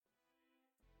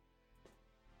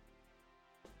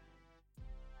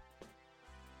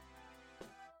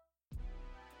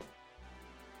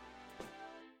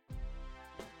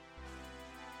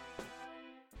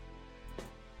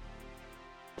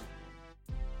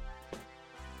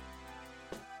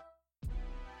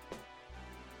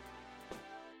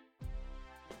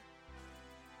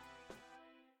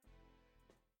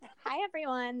Hi,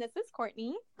 everyone. This is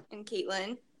Courtney. And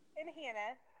Caitlin. And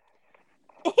Hannah.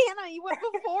 Hannah, you went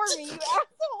before me, you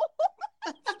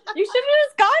asshole. You should have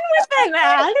just gone with it,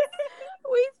 man.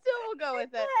 We still will go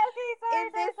with it.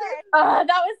 Okay, sorry.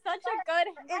 That was such a good.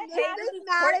 And Hey, this is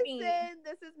Courtney. Madison.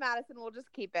 This is Madison. We'll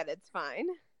just keep it. It's fine.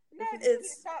 No,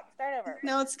 It's- stop. Start over.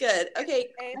 No, it's good. Okay,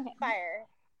 Fire.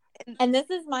 And this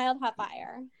is Mild Hot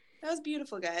Fire. that was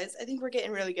beautiful, guys. I think we're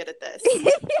getting really good at this.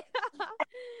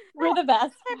 We're the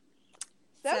best.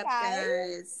 So, What's up,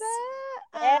 guys,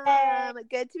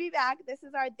 good to be back. This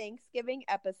is our Thanksgiving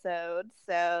episode,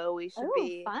 so we should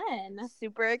be fun.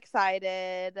 super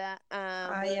excited.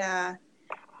 Yeah.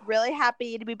 Really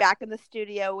happy to be back in the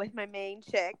studio with my main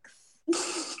chicks.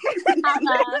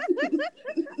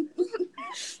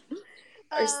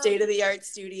 Our state-of-the-art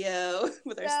studio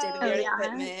with our so- state-of-the-art Yeah.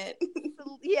 equipment.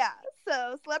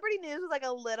 So celebrity news was like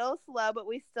a little slow, but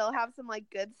we still have some like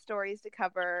good stories to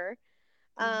cover.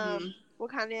 We'll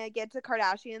kind of get to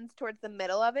Kardashians towards the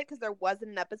middle of it because there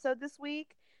wasn't an episode this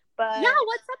week. But Yeah,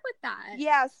 what's up with that?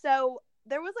 yeah, so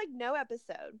there was like no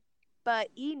episode, but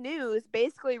E! News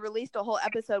basically released a whole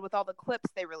episode with all the clips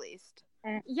they released.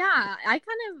 Yeah,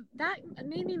 that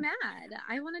made me mad.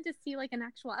 I wanted to see like an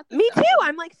actual episode. Me too.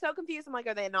 I'm like so confused. I'm like,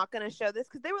 are they not going to show this?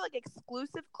 Because they were like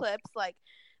exclusive clips. Like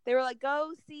they were like,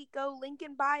 go link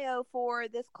in bio for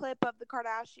this clip of the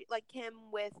Kardashian, like Kim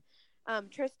with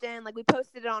Tristan. Like we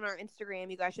posted it on our Instagram.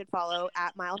 You guys should follow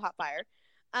at Mild Hot Fire.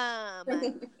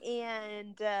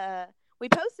 And we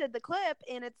posted the clip,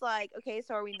 and it's like, okay,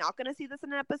 so are we not going to see this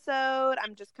in an episode?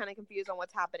 I'm just kind of confused on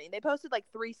what's happening. They posted like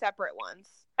 3 separate ones.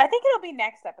 I think it'll be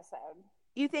next episode.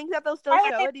 You think that they'll still I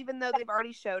show think- it even though they've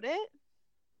already showed it?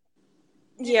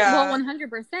 Yeah. Well,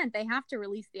 100%. They have to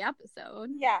release the episode.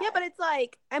 Yeah. Yeah, but it's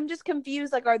like, I'm just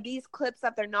confused. Like, are these clips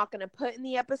that they're not going to put in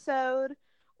the episode?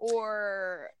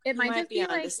 Or It might might just be be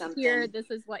onto like, something. here,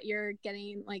 this is what you're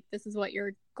getting. Like, this is what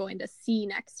you're going to see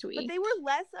next week. but they were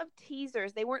less of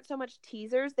teasers. They weren't so much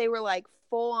teasers. They were like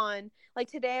full on. Like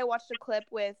today I watched a clip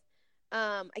with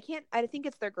I think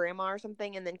it's their grandma or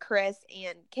something, and then Chris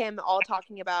and Kim all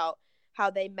talking about how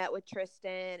they met with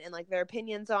Tristan and like their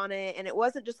opinions on it. And it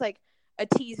wasn't just like a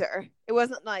teaser. It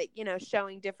wasn't like,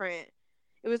 showing different.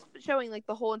 It was showing like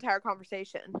the whole entire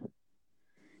conversation.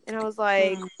 And I was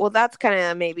like, well, that's kind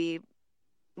of maybe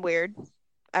weird.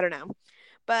 I don't know.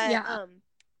 But Yeah.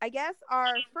 I guess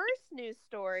our first news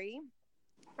story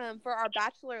for our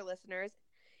Bachelor listeners,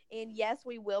 and yes,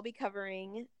 we will be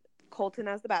covering Colton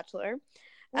as the Bachelor,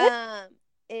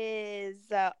 is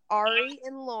Ari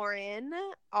and Lauren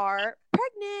are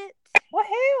pregnant.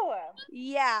 Woohoo!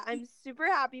 Yeah, I'm super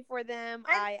happy for them.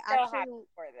 I'm so happy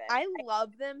for them. I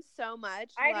love them so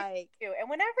much. I do too. And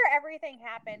whenever everything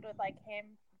happened with like him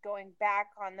going back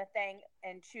on the thing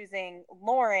and choosing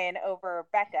Lauren over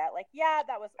Becca, like, yeah,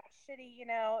 that was shitty,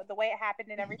 the way it happened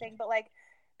and everything. But like,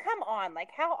 come on, like,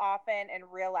 how often in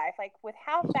real life, like, with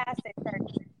how fast they start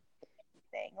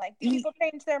thing, like, do people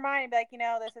change their mind and be like,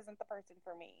 this isn't the person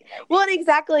for me? Like, well, and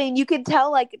exactly, and you could tell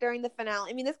like during the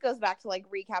finale. I mean, this goes back to like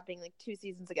recapping like 2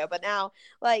 seasons ago, but now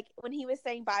like when he was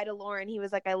saying bye to Lauren, he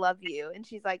was like, "I love you," and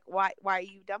she's like, "Why are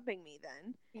you dumping me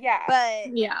then?" yeah.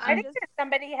 But Yeah. I think that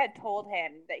somebody had told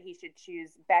him that he should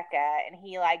choose Becca, and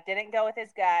he like didn't go with his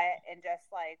gut and just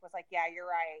like was like, "Yeah, you're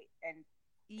right," and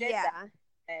did that.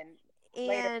 And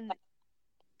later,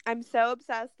 I'm so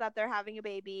obsessed that they're having a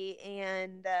baby,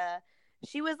 and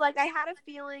she was like, I had a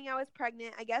feeling I was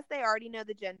pregnant. I guess they already know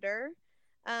the gender,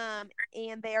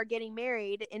 and they are getting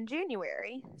married in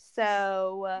January.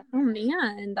 So Oh,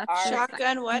 man. That's so Shotgun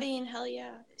exciting. wedding, hell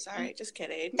yeah. Sorry, just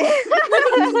kidding.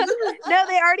 no,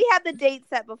 they already had the date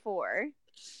set before.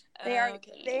 They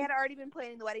had already been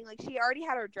planning the wedding. Like she already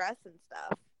had her dress and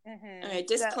stuff. mm-hmm. Okay,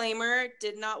 disclaimer,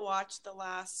 did not watch the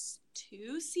last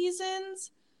 2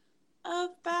 seasons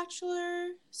of Bachelor,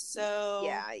 so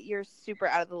Yeah, you're super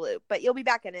out of the loop, but you'll be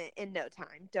back in it in no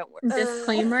time. Don't worry.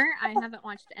 Disclaimer, I haven't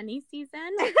watched any season,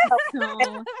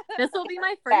 so this will be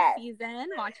my first season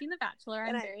watching The Bachelor.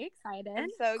 I'm very excited. I'm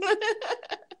so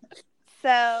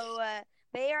So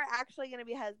they are actually going to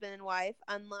be husband and wife,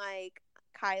 unlike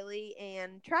Kylie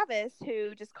and Travis,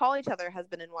 who just call each other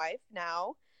husband and wife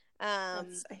now. I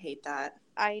hate that.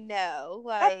 I know,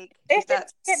 like They should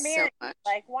That's get so married. much.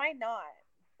 Like, why not?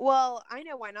 well, I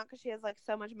know why not, because she has like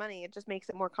so much money. It just makes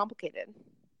it more complicated.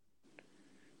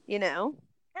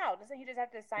 How doesn't he just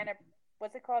have to sign a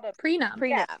what's it called, a Prenup.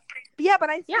 Prenup. Yeah, but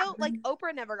I still Yeah. like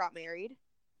Oprah never got married.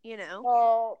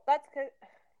 Well, that's because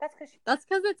That's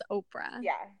because it's Oprah.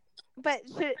 yeah. But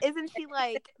isn't she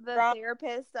like the Wrong.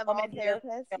 therapist of Well, all maybe those-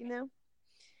 therapists?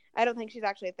 I don't think she's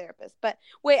actually a therapist. But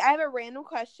wait, I have a random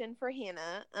question for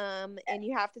Hannah. And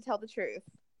you have to tell the truth.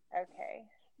 Okay.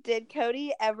 Did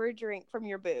Cody ever drink from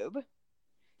your boob?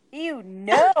 Ew,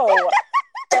 no. Oh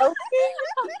Is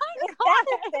that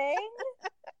a thing?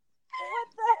 What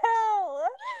the hell?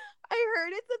 I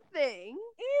heard it's a thing.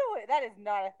 Ew, that is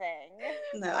not a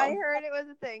thing. No. I heard it was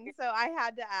a thing, so I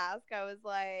had to ask. I was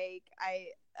like,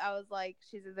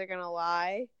 she's either gonna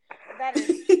lie. That is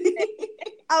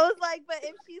I was like, but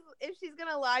if she's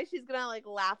gonna lie, she's gonna like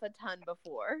laugh a ton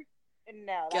before.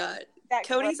 no. God. That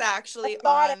Cody's actually That's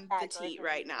not on the accurate. teat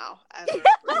right now. As we're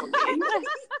recording.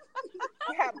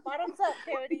 Yeah, bottoms up,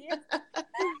 Cody.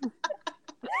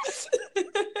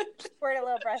 Squirt a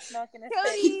little breast milk in his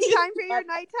Cody, face. time for your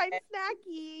nighttime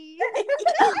snacky.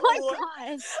 my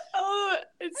god. Oh,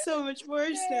 it's so much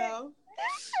worse now.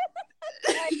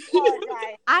 I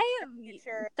apologize. I am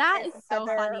Sure, that if is so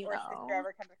mother funny or though. sister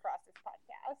ever comes across this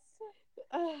podcast.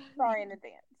 Sorry in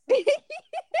advance.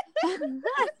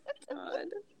 God.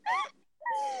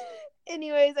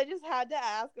 Anyways, I just had to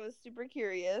ask. I was super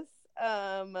curious.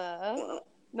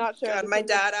 Not sure. God, this my is-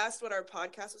 dad asked what our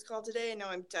podcast was called today, and now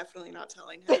I'm definitely not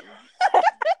telling him.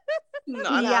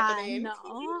 Not happening. No.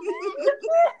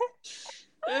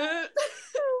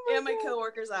 And my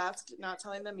coworkers asked, not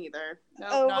telling them either. No,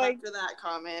 Oh not my- after that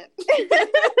comment.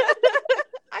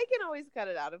 I can always cut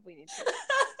it out if we need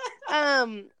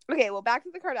to. Okay, well, back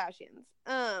to the Kardashians.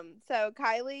 So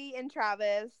Kylie and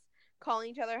Travis calling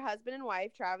each other husband and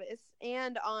wife. Travis,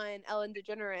 and on Ellen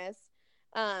DeGeneres,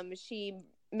 she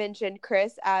mentioned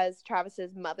Kris as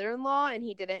Travis's mother-in-law, and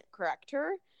he didn't correct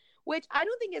her, which I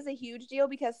don't think is a huge deal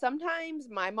because sometimes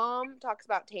my mom talks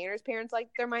about Tanner's parents like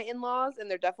they're my in-laws, and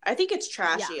they're definitely. I think it's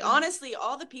trashy. Yeah. Honestly,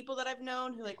 all the people that I've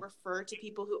known who like refer to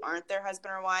people who aren't their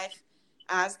husband or wife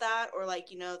as that, or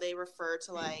like, you know, they refer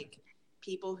to like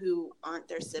people who aren't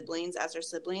their siblings as their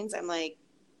siblings, I'm like,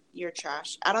 you're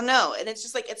trash. I don't know. And it's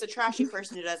just like, it's a trashy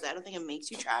person who does that. I don't think it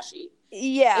makes you trashy.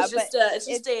 Yeah, It's just but it's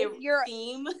just a you're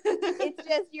theme. it's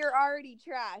just you're already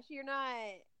trash. You're not.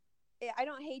 I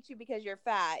don't hate you because you're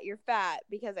fat. You're fat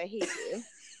because I hate you,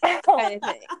 kind of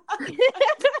thing.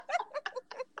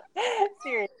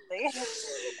 Seriously.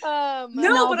 No,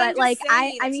 but I'm but just like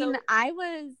saying, I mean, so-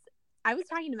 I was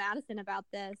talking to Madison about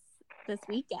this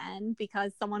weekend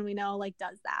because someone we know like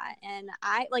does that, and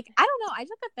I don't know, I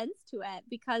took offense to it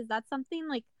because that's something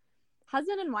like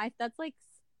husband and wife, that's like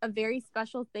a very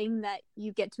special thing that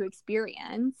you get to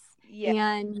experience. Yeah.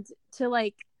 And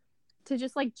to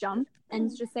just like jump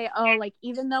and just say, oh, like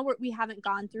even though we haven't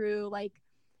gone through like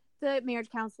the marriage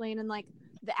counseling and like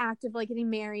the act of like getting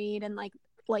married and like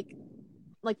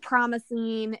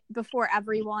promising before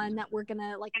everyone that we're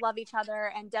gonna like love each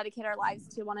other and dedicate our lives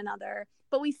to one another,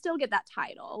 but we still get that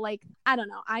title. Like, I don't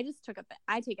know, I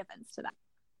take offense to that.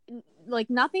 Like,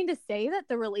 nothing to say that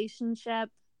the relationship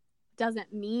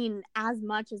doesn't mean as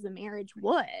much as a marriage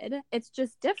would. It's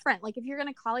just different. Like, if you're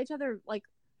gonna call each other like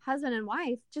husband and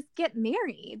wife, just get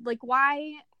married. Like,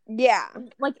 why? Yeah.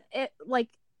 Like it, like,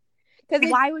 Because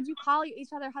why would you call each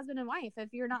other husband and wife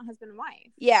if you're not husband and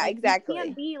wife? Yeah, like, exactly. You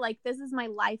can't be like, this is my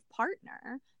life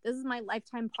partner. This is my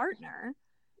lifetime partner.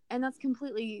 And that's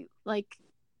completely like,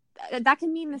 that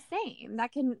can mean the same.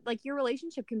 That can, like, your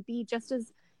relationship can be just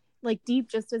as like deep,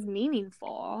 just as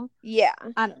meaningful. Yeah.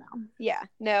 I don't know. Yeah.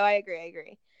 No, I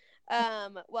agree.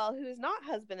 Well, who's not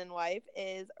husband and wife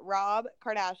is Rob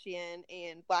Kardashian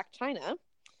and Blac Chyna.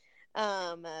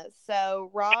 So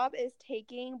Rob is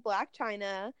taking Blac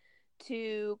Chyna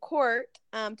to court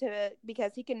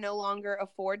because he can no longer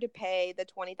afford to pay the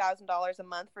 $20,000 a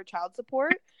month for child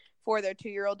support for their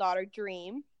 2-year-old daughter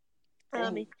Dream.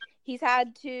 He's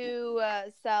had to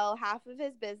sell half of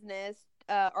his business,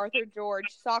 Arthur George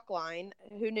Sock Line,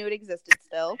 who knew it existed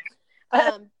still,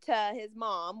 to his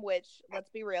mom, which, let's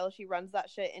be real, she runs that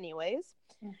shit anyways.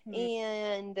 Mm-hmm.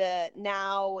 And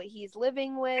now he's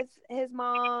living with his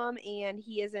mom, and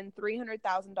he is in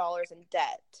 $300,000 in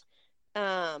debt.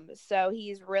 So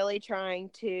he's really trying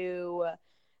to,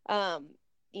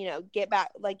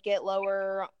 get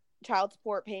lower child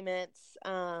support payments.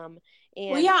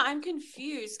 And well, yeah, I'm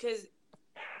confused because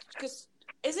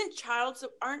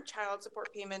aren't child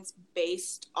support payments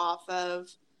based off of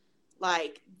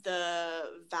like the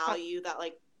value that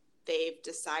like they've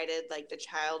decided like the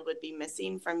child would be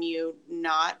missing from you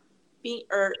not being,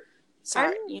 or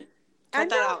sorry, cut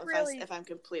that out if I'm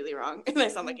completely wrong and I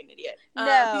sound like an idiot.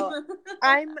 No,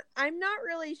 I'm not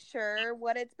really sure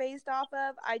what it's based off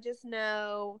of. I just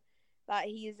know that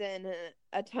he's in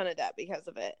a ton of debt because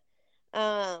of it.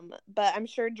 But I'm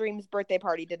sure Dream's birthday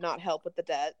party did not help with the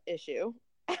debt issue.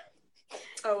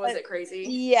 Oh, was it crazy?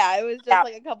 Yeah, it was just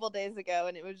like a couple days ago,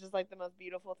 and it was just like the most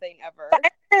beautiful thing ever. But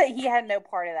I'm sure that he had no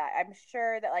part of that. I'm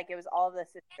sure that like it was all the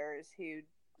sisters who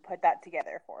put that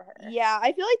together for her. Yeah,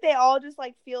 I feel like they all just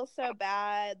like feel so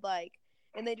bad, like,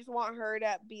 and they just want her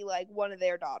to be like one of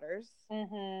their daughters.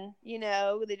 Mm-hmm. You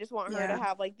know, they just want her to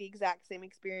have like the exact same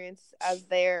experience as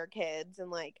their kids,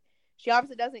 and like she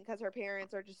obviously doesn't because her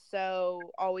parents are just so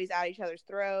always at each other's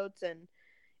throats, and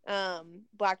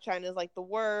Black China is like the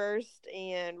worst,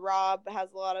 and Rob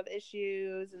has a lot of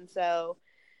issues, and so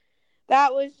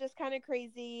that was just kind of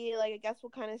crazy. Like, I guess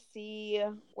we'll kind of see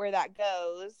where that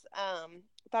goes.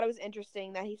 Thought it was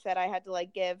interesting that he said I had to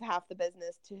like give half the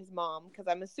business to his mom, because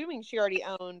I'm assuming she already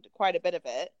owned quite a bit of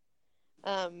it.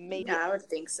 Maybe, yeah, I would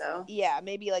think so. Yeah,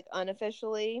 maybe like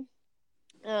unofficially.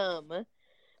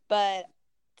 But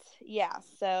yeah,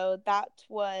 so that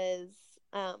was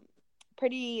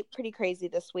pretty crazy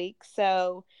this week.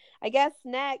 So I guess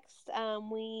next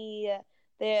we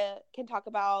can talk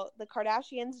about the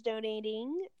Kardashians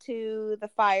donating to the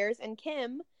fires, and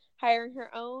Kim hiring her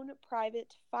own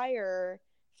private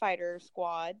firefighter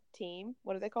squad team.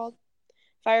 What are they called?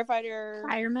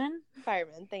 Firemen.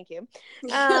 Thank you.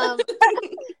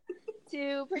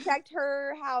 To protect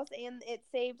her house, and it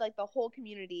saved like the whole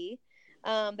community.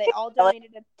 They all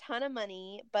donated a ton of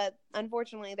money, but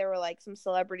unfortunately there were like some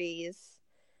celebrities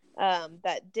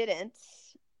that didn't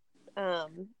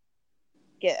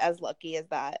get as lucky as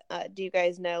that. Do you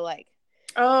guys know, like,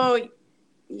 oh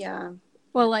yeah,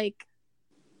 well, like,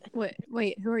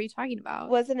 wait, who are you talking about?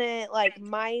 Wasn't it like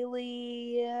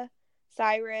Miley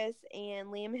Cyrus and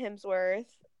Liam Hemsworth?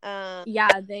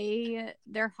 Yeah,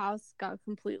 their house got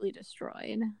completely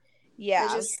destroyed.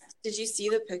 Yeah. Did you see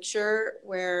the picture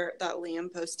where that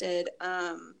Liam posted?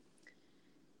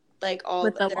 Like all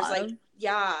with the there's love. like,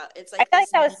 yeah, it's like I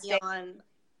this thought that was neon.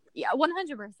 Yeah,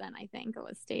 100%. I think it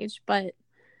was staged, but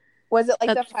was it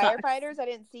like that the firefighters? I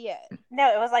didn't see it.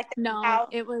 No, it was like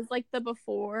it was like the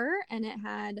before, and it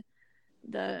had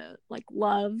the like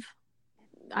love.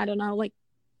 I don't know, like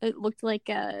it looked like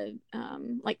a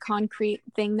like concrete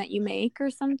thing that you make or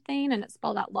something, and it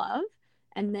spelled out love.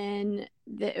 And then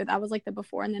that was like the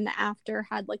before, and then the after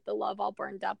had like the love all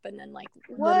burned up, and then like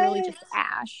literally just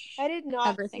ash. I did not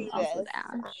Everything see else this. was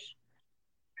ash.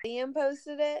 Liam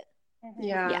posted it. Mm-hmm.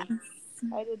 Yeah.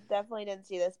 I definitely didn't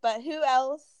see this. But who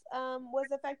else was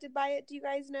affected by it? Do you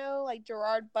guys know? Like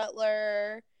Gerard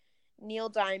Butler, Neil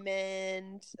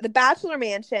Diamond, the Bachelor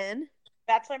Mansion.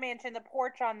 The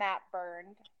porch on that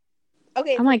burned.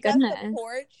 Okay, oh my just goodness. the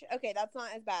porch. Okay, that's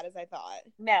not as bad as I thought.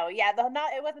 No, yeah,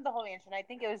 it wasn't the whole mansion. I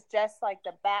think it was just like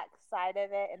the back side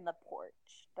of it and the porch.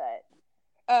 But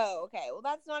oh, okay. Well,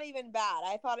 that's not even bad.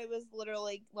 I thought it was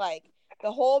literally like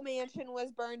the whole mansion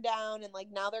was burned down, and like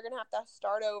now they're gonna have to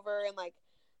start over, and like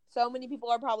so many people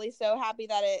are probably so happy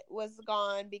that it was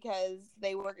gone because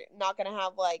they were not gonna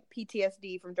have like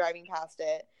PTSD from driving past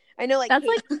it. I know, like that's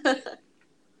like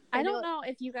I don't know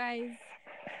if you guys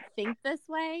think this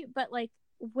way, but like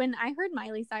when I heard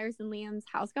Miley Cyrus and Liam's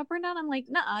house got burned down, I'm like,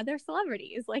 nah, they're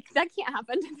celebrities. Like that can't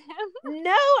happen to them.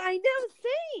 No, I know,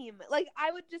 same. Like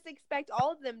I would just expect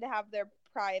all of them to have their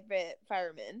private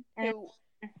firemen,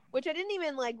 which I didn't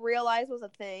even like realize was a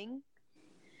thing.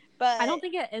 But I don't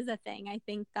think it is a thing. I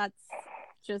think that's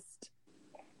just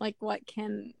like what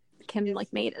Kim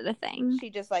like made it a thing. She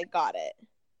just like got it.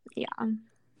 Yeah.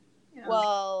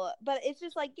 Well, but it's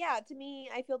just like, yeah, to me,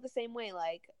 I feel the same way.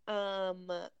 Like,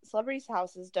 celebrities'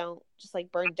 houses don't just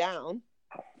like burn down.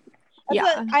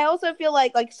 I also feel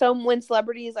like when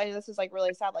celebrities, I know this is like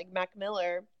really sad, like Mac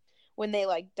Miller, when they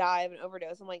like die of an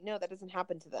overdose, I'm like, no, that doesn't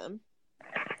happen to them.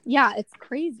 Yeah, it's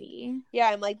crazy. Yeah,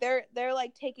 I'm like they're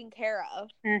like taken care of.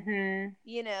 Mm-hmm.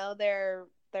 You know, they're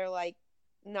like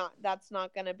that's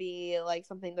not gonna be like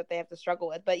something that they have to struggle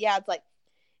with. But yeah, it's like.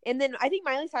 And then I think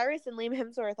Miley Cyrus and Liam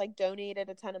Hemsworth like donated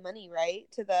a ton of money,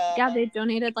 right? To the they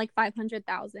donated like $500,000.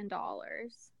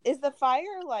 Is the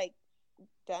fire like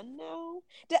done now?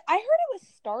 I heard it was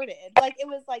started. Like it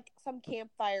was like some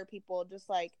campfire people just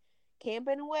like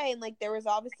camping away, and like there was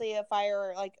obviously a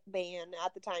fire like ban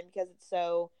at the time because it's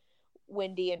so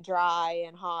windy and dry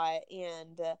and hot,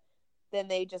 and then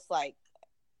they just like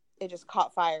it just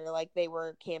caught fire like they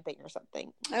were camping or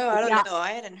something. Oh, I don't know.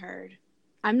 I hadn't heard.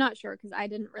 I'm not sure because I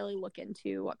didn't really look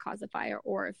into what caused the fire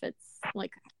or if it's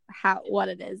like what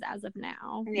it is as of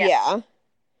now. Yeah.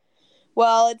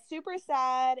 Well, it's super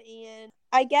sad, and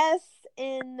I guess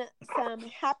in some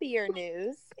happier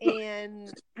news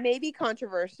and maybe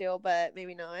controversial, but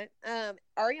maybe not.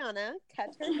 Ariana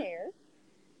cut her hair,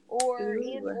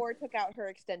 or took out her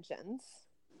extensions.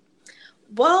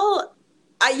 Well,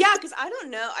 yeah, because I don't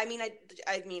know. I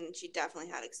mean, she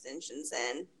definitely had extensions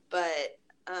in, but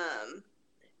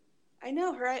I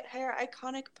know her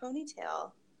iconic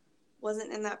ponytail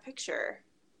wasn't in that picture.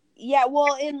 Yeah,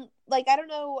 well, in like I don't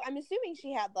know. I'm assuming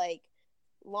she had like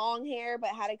long hair, but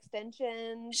had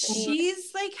extensions.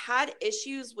 She's like had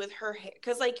issues with her hair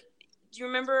because like, do you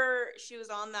remember she was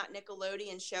on that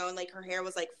Nickelodeon show and like her hair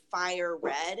was like fire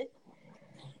red?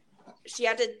 She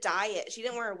had to dye it. She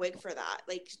didn't wear a wig for that.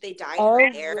 Like they dyed her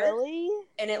hair, Really?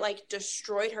 and it like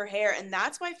destroyed her hair. And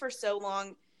that's why for so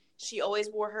long she always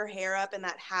wore her hair up in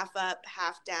that half up,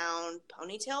 half down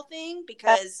ponytail thing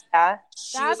because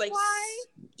she was like, why?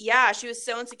 yeah, she was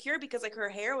so insecure because like her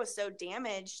hair was so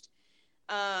damaged.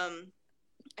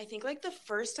 I think like the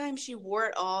first time she wore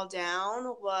it all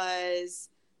down was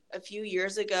a few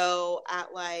years ago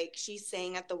at like she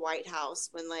sang at the White House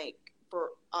when like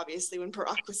obviously when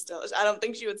Barack was still. I don't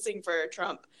think she would sing for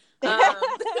Trump, but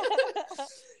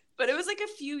it was like a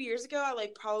few years ago.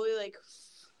 Like probably like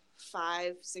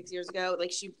 5-6 years ago.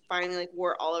 Like she finally like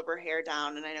wore all of her hair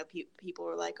down, and I know people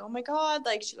were like, "Oh my god,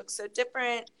 like she looks so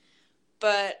different."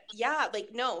 But yeah, like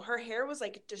no, her hair was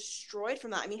like destroyed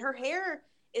from that. I mean, her hair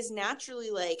is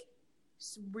naturally like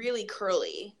really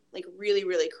curly, like really,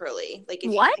 really curly. Like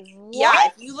if What?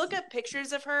 if you look at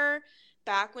pictures of her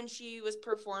back when she was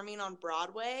performing on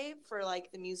Broadway for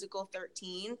like the musical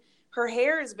 13, her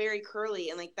hair is very curly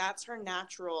and like that's her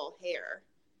natural hair.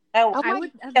 Oh, I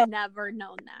would have never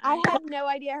known that. I had no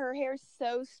idea her hair's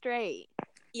so straight.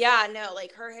 Yeah, no,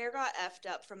 like her hair got effed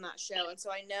up from that show, and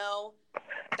so I know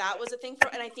that was a thing for.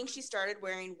 And I think she started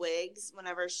wearing wigs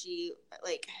whenever she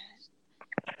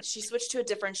switched to a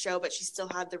different show, but she still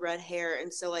had the red hair,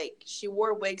 and so like she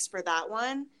wore wigs for that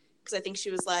one because I think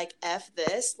she was like, "F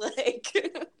this, like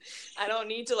I don't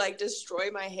need to like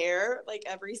destroy my hair like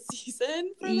every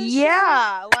season." For this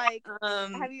Yeah, show. like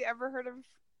have you ever heard of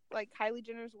like Kylie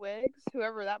Jenner's wigs?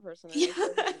 Whoever that person is.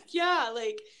 Yeah,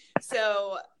 like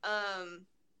so.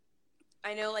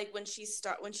 I know like when she's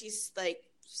like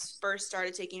first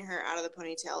started taking her out of the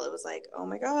ponytail, it was like, oh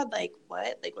my god, like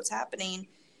what, like what's happening?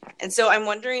 And so I'm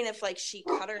wondering if like she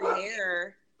cut her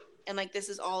hair and like this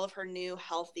is all of her new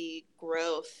healthy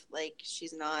growth. Like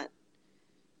she's not,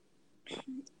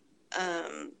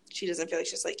 she doesn't feel like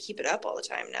she's like keep it up all the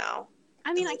time now.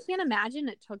 I mean, I can't imagine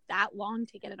it took that long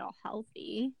to get it all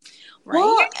healthy, right?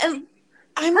 Well, and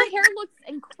her hair looks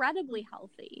incredibly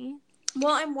healthy.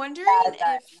 Well, I'm wondering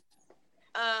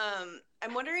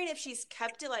if she's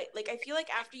kept it like I feel like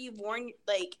after you've worn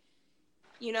like,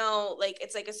 you know, like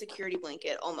it's like a security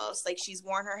blanket almost. Like she's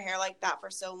worn her hair like that for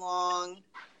so long,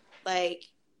 like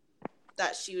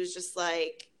that she was just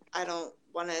like, I don't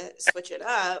want to switch it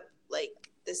up. Like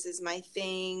this is my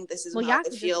thing. This is how I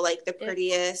feel like the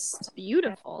prettiest. It's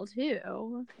beautiful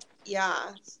too.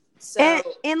 Yeah. So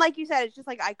and like you said, it's just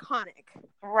like iconic.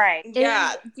 Right.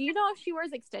 Yeah. Do you know if she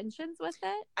wears extensions with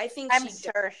it? I think I'm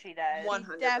sure she does.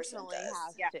 100% Definitely does.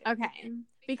 has Yeah. to. Okay.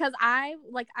 Because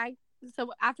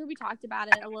so after we talked about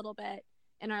it a little bit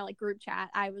in our like group chat,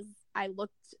 I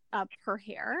looked up her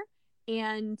hair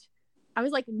and I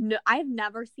was like, no, I've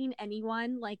never seen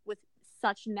anyone like with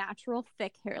such natural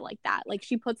thick hair like that. Like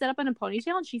she puts it up in a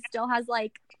ponytail and she still has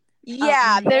like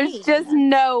there's just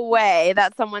no way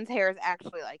that someone's hair is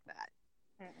actually like that.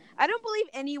 I don't believe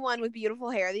anyone with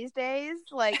beautiful hair these days,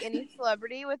 like any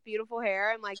celebrity with beautiful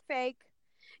hair. I'm like fake,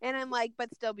 and I'm like,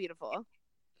 but still beautiful.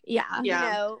 Yeah. You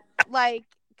know, like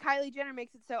Kylie Jenner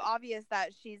makes it so obvious that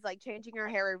she's like changing her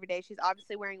hair every day. She's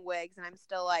obviously wearing wigs, and I'm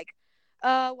still like,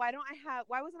 why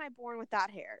wasn't I born with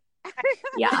that hair?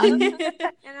 Yeah.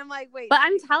 And I'm like, wait. But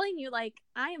I'm telling you, like,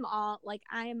 I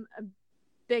am a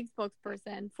big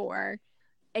spokesperson for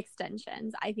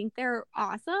extensions. I think they're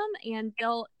awesome, and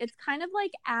it's kind of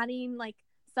like adding like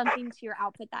something to your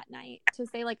outfit that night to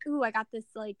say like, ooh, I got this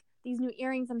like these new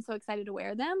earrings, I'm so excited to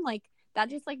wear them. Like that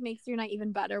just like makes your night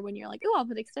even better when you're like, ooh, I'll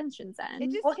put extensions in.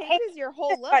 It just changes your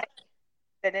whole look.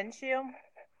 Didn't you?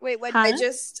 Wait, what? I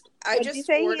just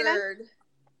ordered.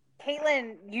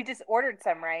 Caitlin, you just ordered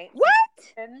some, right? What?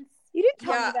 You didn't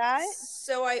tell me that.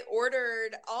 So I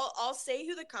ordered. I'll say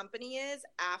who the company is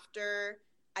after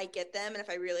I get them, and if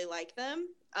I really like them.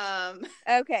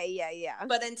 Okay, yeah.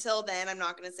 But until then, I'm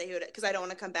not going to say who it is because I don't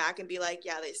want to come back and be like,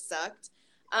 yeah, they sucked.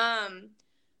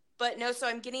 But no, so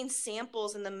I'm getting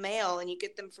samples in the mail, and you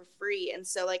get them for free. And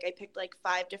so, like, I picked like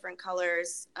 5 different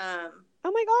colors. Oh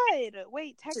my god!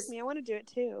 Wait, text me. I want to do it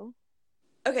too.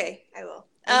 Okay, I will.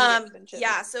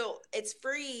 Yeah, so it's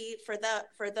free for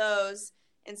those,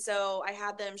 and so I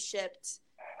had them shipped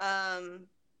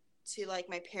to like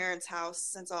my parents' house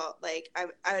since I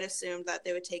would assume that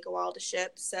they would take a while to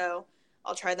ship, so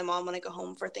I'll try them on when I go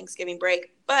home for Thanksgiving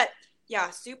break. But yeah,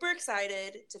 super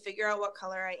excited to figure out what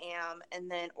color I am and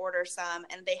then order some,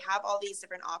 and they have all these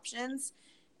different options.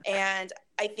 And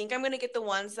I think I'm gonna get the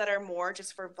ones that are more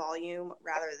just for volume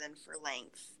rather than for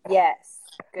length. Yes.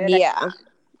 Good. Yeah.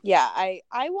 Yeah,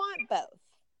 I want both.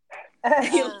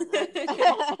 I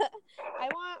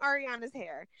want Ariana's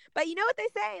hair. But you know what they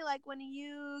say, like when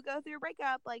you go through a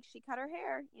breakup, like she cut her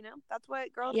hair, you know? That's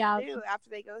what girls do after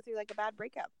they go through like a bad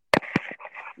breakup.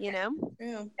 You know?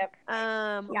 Yeah.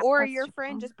 Yep. Or your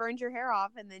friend just burns your hair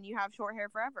off and then you have short hair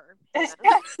forever. You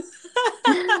know?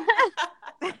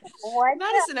 What?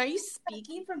 Madison, are you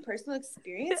speaking from personal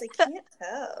experience? I can't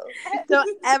tell.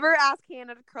 Don't ever ask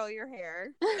Hannah to curl your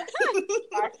hair.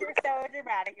 Gosh, you're so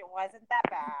dramatic. It wasn't that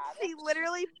bad. She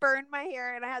literally burned my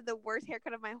hair and I had the worst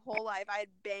haircut of my whole life. I had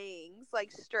bangs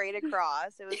like straight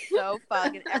across. It was so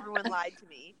fun and everyone lied to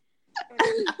me.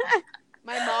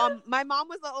 My mom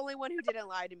was the only one who didn't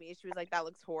lie to me. She was like, that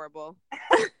looks horrible.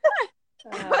 I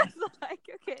was like,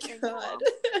 okay, thanks, Mom.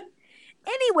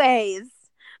 Anyways,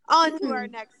 on to our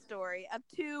next story of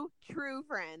two true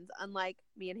friends, unlike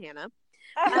me and Hannah.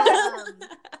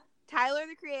 Tyler,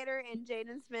 the Creator, and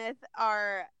Jaden Smith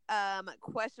are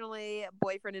questionably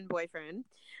boyfriend and boyfriend.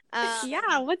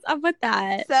 Yeah, what's up with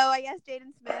that? So I guess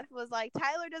Jaden Smith was like,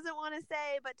 Tyler doesn't want to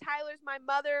say, but Tyler's my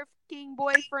motherfucking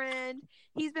boyfriend.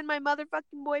 He's been my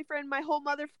motherfucking boyfriend my whole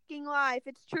motherfucking life.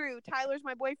 It's true. Tyler's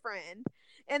my boyfriend.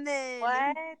 And then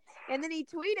What? And then he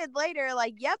tweeted later,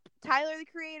 like, yep, Tyler, the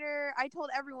Creator. I told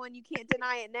everyone you can't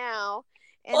deny it now.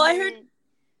 And Well, I then, heard.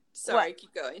 Sorry,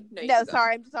 keep going. No,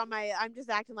 sorry, I'm just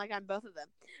acting like I'm both of them.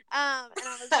 And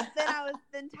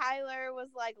then Tyler was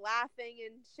like laughing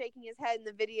and shaking his head in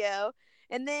the video.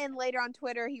 And then later on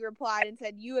Twitter, he replied and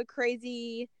said, you a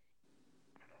crazy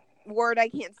word I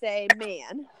can't say,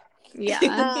 man.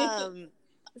 Yeah.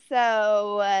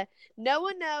 So no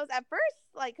one knows at first,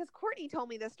 like, because Courtney told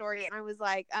me this story and I was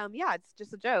like, yeah, it's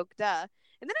just a joke, duh.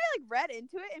 And then I like read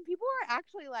into it and people were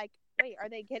actually like, wait, are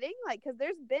they kidding? Like, because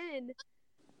there's been.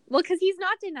 Well, because he's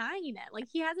not denying it. Like,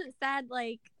 he hasn't said,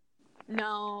 like,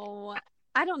 no,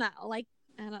 I don't know. Like,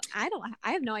 I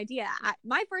have no idea.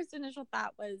 My first initial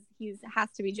thought was he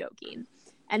has to be joking.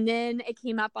 And then it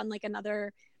came up on, like,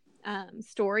 another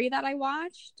story that I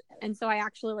watched. And so I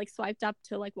actually, like, swiped up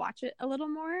to, like, watch it a little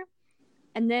more.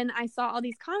 And then I saw all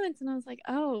these comments and I was like,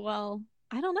 oh, well,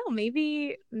 I don't know.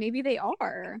 Maybe they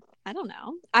are. I don't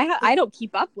know. I don't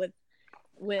keep up with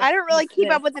I don't really keep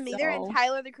up with them so. either. And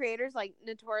Tyler, the Creator's like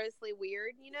notoriously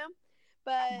weird, you know?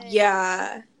 But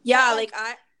yeah, like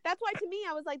I. That's why to me,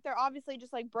 I was like, they're obviously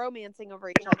just like bromancing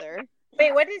over each other.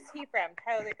 Wait, what is he from?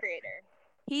 Tyler, the Creator.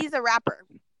 He's a rapper.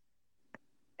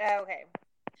 Oh, okay.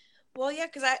 Well, yeah,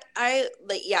 because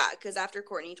because after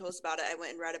Courtney told us about it, I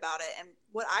went and read about it. And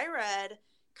what I read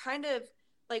kind of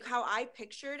like how I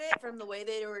pictured it from the way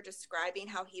they were describing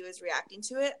how he was reacting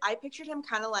to it. I pictured him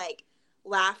kind of like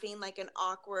laughing like an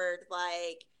awkward,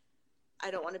 like,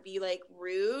 I don't want to be like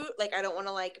rude, like I don't want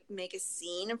to like make a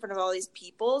scene in front of all these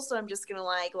people, so I'm just gonna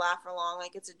like laugh along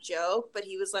like it's a joke. But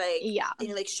he was like, yeah, and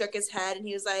he like shook his head and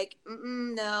he was like,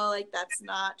 no, like that's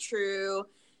not true.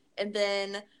 And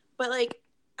then, but like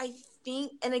I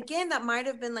think, and again, that might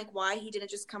have been like why he didn't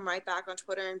just come right back on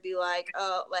Twitter and be like,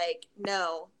 oh, like,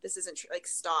 no, this isn't true, like,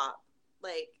 stop.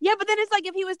 Like, yeah, but then it's like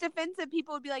if he was defensive,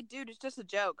 people would be like, dude, it's just a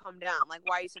joke, calm down, like,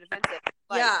 why are you so defensive?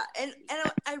 Like, yeah, and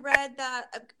I read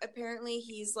that apparently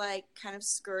he's like kind of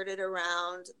skirted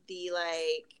around the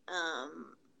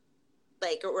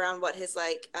like around what his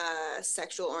like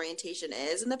sexual orientation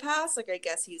is in the past. Like, I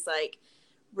guess he's like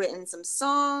written some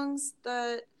songs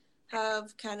that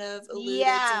have kind of alluded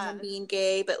to him being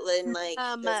gay, but then like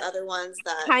there's other ones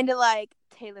that kind of like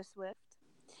Taylor Swift.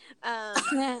 But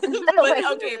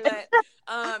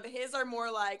his are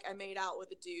more like I made out with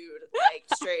a dude, like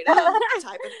straight up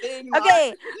type of thing.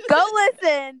 Okay, go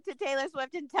listen to Taylor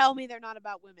Swift and tell me they're not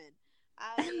about women.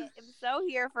 I am so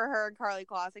here for her and Karlie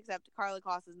Kloss, except Karlie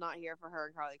Kloss is not here for her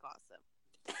and Karlie Kloss. So.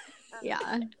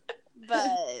 Yeah.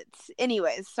 But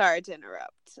anyways, sorry to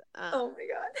interrupt. Oh my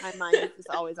god, my mind is just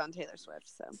always on Taylor Swift.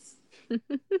 So,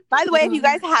 by the way, if you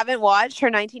guys haven't watched her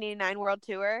 1989 World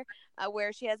Tour,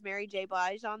 where she has Mary J.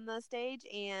 Blige on the stage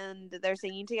and they're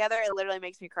singing together, it literally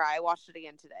makes me cry. I watched it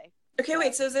again today. Okay,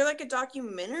 wait. So is there like a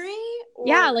documentary? Or...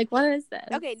 Yeah, like what is this?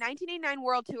 Okay, 1989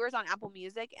 World Tour is on Apple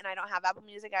Music, and I don't have Apple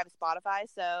Music. I have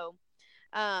Spotify, so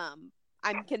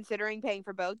I'm considering paying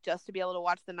for both just to be able to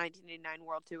watch the 1989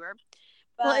 World Tour.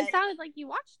 But well, it sounded like you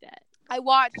watched it. I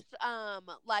watched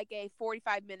like a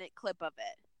 45-minute clip of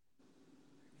it.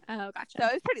 Oh, gotcha. So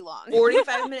it was pretty long.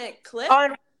 45-minute clip?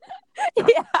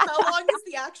 Yeah. How long is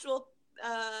the actual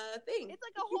thing? It's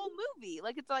like a whole movie.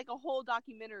 Like it's like a whole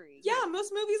documentary. Yeah,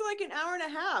 most movies are like an hour and a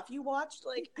half. You watched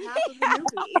like half of the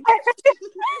movie.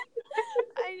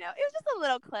 I know. It was just a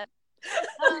little clip.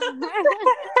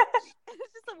 It's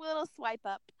just a little swipe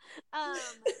up.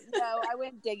 No, I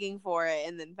went digging for it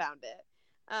and then found it.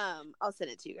 I'll send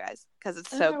it to you guys because it's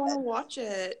so I want to good. watch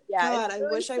it. Yeah, God, it's I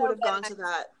really wish I so would have good. gone to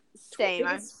that. Same.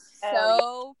 I'm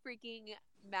so freaking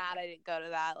mad I didn't go to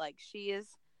that. Like, she is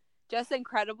just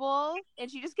incredible, and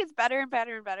she just gets better and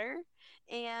better and better,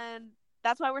 and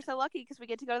that's why we're so lucky because we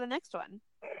get to go to the next one.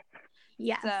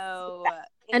 Yes. So,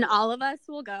 and all of us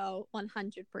will go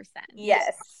 100%.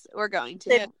 Yes. we're going to.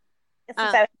 Since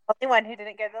I was the only one who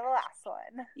didn't go to the last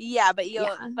one. Yeah, but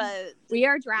but we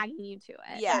are dragging you to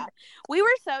it. Yeah, we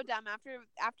were so dumb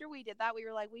after we did that. We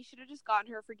were like, we should have just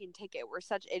gotten her a freaking ticket. We're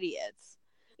such idiots.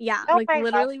 Yeah, Oh like my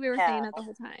literally, gosh, we were yeah. saying that the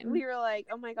whole time. We were like,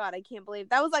 oh my god, I can't believe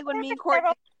that was like when me and Court.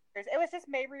 It was just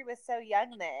Mabry was so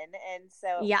young then, and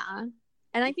so yeah,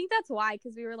 and I think that's why,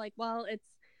 because we were like, well,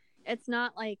 it's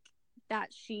not like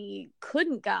that she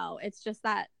couldn't go. It's just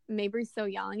that Mabry's so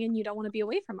young, and you don't want to be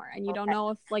away from her, and you don't know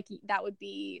if like that would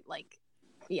be like,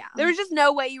 yeah. There was just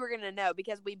no way you were gonna know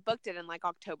because we booked it in like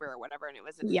October or whatever, and it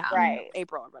was in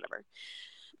April or whatever.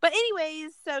 But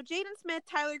anyways, so Jaden Smith,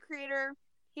 Tyler Creator,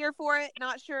 here for it.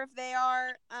 Not sure if they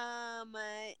are.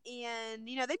 And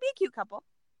you know, they'd be a cute couple.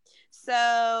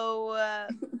 So I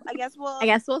guess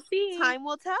we'll see. Time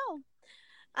will tell.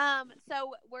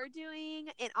 So we're doing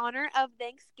in honor of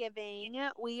Thanksgiving.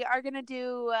 We are gonna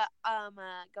do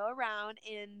go around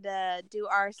and do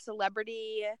our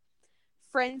celebrity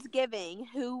Friendsgiving.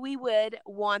 Who we would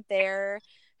want there,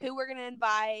 who we're gonna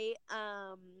invite.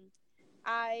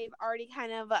 I've already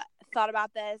kind of thought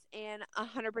about this, and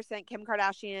 100% Kim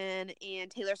Kardashian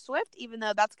and Taylor Swift, even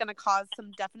though that's going to cause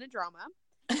some definite drama.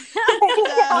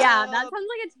 Yeah, that sounds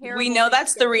like a terrible. We know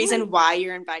that's the reason why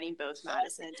you're inviting both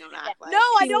Madison. Don't act like. No,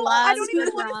 I don't even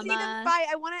the want to drama. see them fight.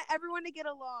 I want everyone to get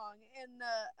along, and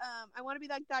I want to be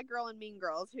like that girl in Mean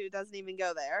Girls who doesn't even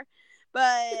go there.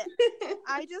 But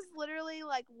I just literally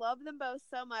like love them both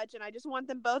so much, and I just want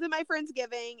them both in my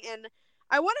Friendsgiving, and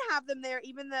I want to have them there,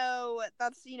 even though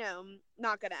that's, you know,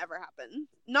 not going to ever happen.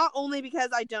 Not only because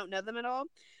I don't know them at all,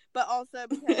 but also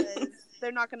because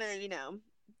they're not going to, you know,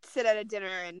 sit at a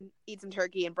dinner and eat some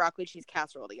turkey and broccoli cheese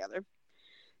casserole together.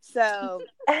 So,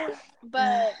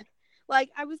 but, like,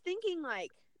 I was thinking,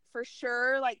 like, for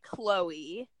sure, like,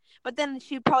 Chloe, but then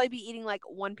she'd probably be eating, like,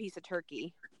 one piece of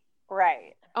turkey.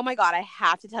 Right. Oh my god, I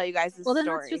have to tell you guys this story. Well,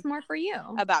 then that's just more for you.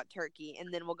 About turkey,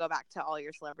 and then we'll go back to all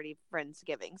your celebrity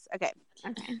Friendsgivings. Okay.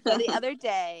 So the other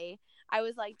day, I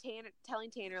was like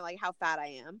telling Tanner like how fat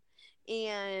I am,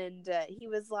 and he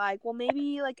was like, "Well,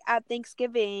 maybe like at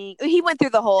Thanksgiving." He went through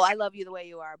the whole "I love you the way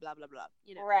you are," blah blah blah.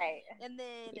 You know. Right. And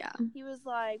then he was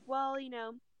like, "Well, you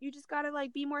know, you just gotta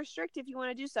like be more strict if you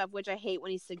want to do stuff," which I hate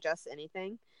when he suggests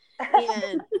anything.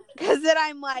 And because then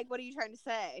I'm like, what are you trying to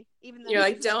say? Even though you're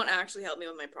like, don't actually help me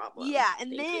with my problem. Yeah,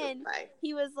 and then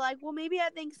he was like, well, maybe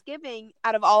at Thanksgiving,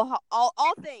 out of all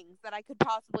things that I could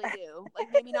possibly do, like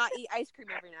maybe not eat ice cream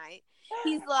every night.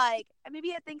 He's like,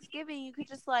 maybe at Thanksgiving you could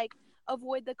just like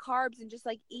avoid the carbs and just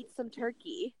like eat some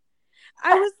turkey.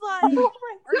 I was like, are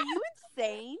you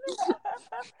insane?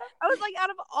 I was like,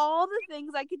 out of all the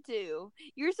things I could do,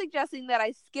 you're suggesting that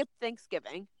I skip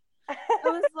Thanksgiving. I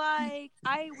was like,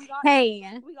 we got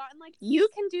in like you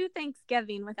can do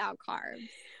Thanksgiving without carbs.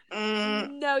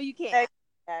 No, you can't.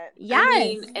 Yes. I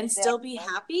mean, and still be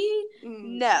happy?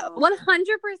 No.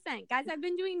 100%. Guys, I've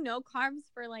been doing no carbs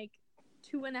for like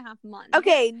 2.5 months.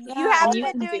 Okay, yeah. You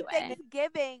haven't been doing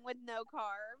Thanksgiving with no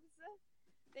carbs.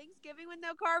 Thanksgiving with no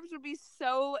carbs would be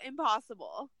so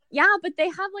impossible. Yeah, but they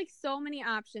have like so many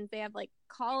options. They have like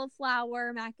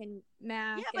cauliflower, mac and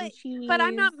cheese. But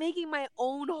I'm not making my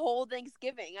own whole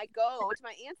Thanksgiving. I go to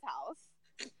my aunt's house,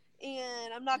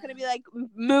 and I'm not gonna be like,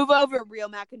 move over, real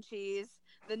mac and cheese.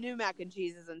 The new mac and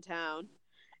cheese is in town,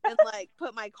 and like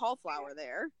put my cauliflower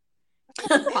there.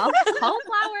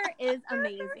 Cauliflower is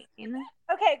amazing.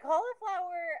 Okay,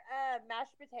 cauliflower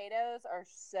mashed potatoes are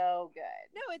so good.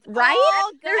 No, it's right.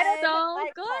 All good. They're so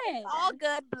good. All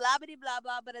good. Blah blah blah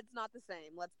blah. But it's not the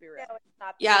same. Let's be real. No, it's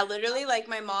not. Yeah, literally, like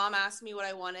my mom asked me what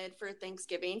I wanted for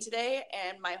Thanksgiving today,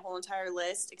 and my whole entire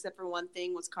list, except for one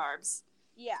thing, was carbs.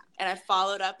 Yeah. And I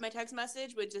followed up my text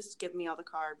message with just give me all the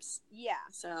carbs. Yeah.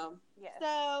 So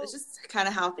it's just kind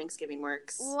of how Thanksgiving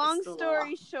works. Long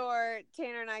story short,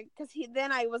 Tanner and I, because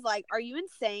then I was like, "Are you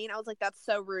insane?" I was like, "That's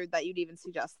so rude that you'd even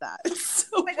suggest that."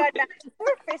 Oh my god, you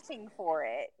were fishing for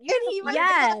it. And he was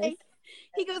like,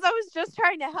 he goes, "I was just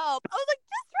trying to help." I was like,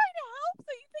 "Just trying to help?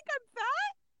 So you think I'm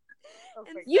fat?"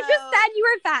 Okay. You just said you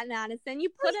were fat, Madison. You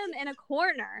put him in a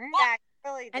corner. Yeah,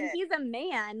 really did. And he's a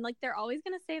man. Like, they're always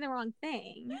going to say the wrong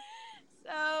thing.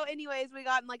 So, anyways, we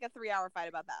got in like a 3-hour fight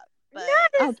about that. But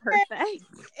oh, perfect.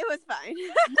 It was fine.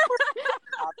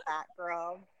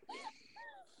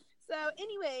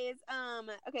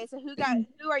 Okay, so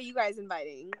who are you guys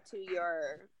inviting to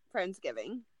your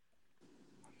Friendsgiving?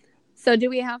 So do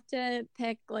we have to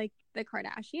pick like the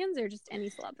Kardashians or just any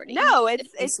celebrity? No,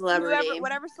 it's celebrity, whoever,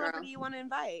 whatever girl. celebrity you want to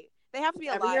invite. They have to be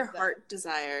Whatever alive. your though. heart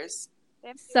desires. They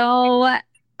have to be- So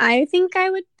I think I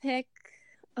would pick.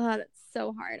 Oh, that's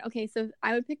so hard. Okay, so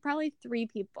I would pick probably 3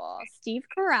 people. Steve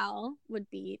Carell would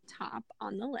be top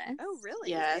on the list. Oh, really?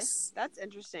 Yes. That's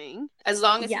interesting. As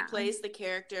long as Yeah. he plays the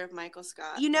character of Michael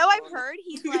Scott. You know, I've heard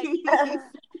he's like.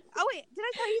 Oh wait, did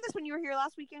I tell you this when you were here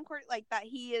last weekend, Court? Like that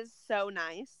he is so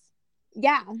nice.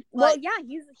 Yeah. Well, Like- yeah,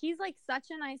 he's like such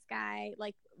a nice guy.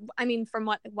 Like, I mean, from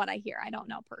what I hear, I don't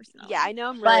know personally. Yeah, I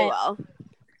know him really But- well.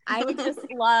 I would just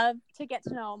love to get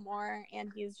to know him more, and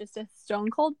he's just a stone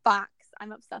cold fox.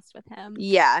 I'm obsessed with him.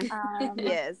 Yeah, Um, he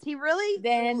is. He really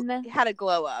Then, had a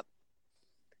glow up.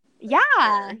 yeah,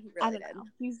 Sure, he I really don't did. know.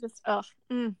 He's just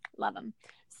love him.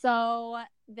 So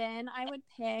then I would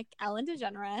pick Ellen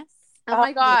DeGeneres. Oh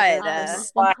my god.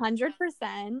 yes.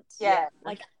 100%. Yeah.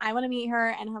 Like I want to meet her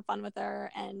and have fun with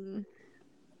her and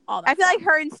all that. I feel like stuff.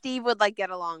 her and Steve would like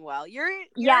get along well.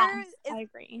 Yes, I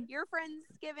agree. Your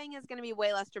Friendsgiving is going to be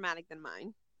way less dramatic than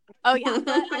mine. Oh yeah,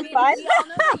 but I mean, Fun? we all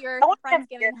know that your I want to have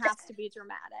Friendsgiving beer. has to be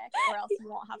dramatic, or else you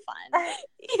won't have fun.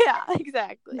 Yeah,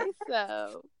 exactly.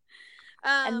 So,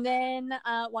 And then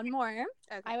one more,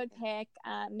 okay. I would pick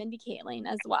Mindy Kaling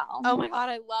as well. Oh my god,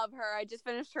 I love her. I just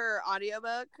finished her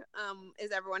audiobook.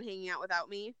 Is Everyone Hanging Out Without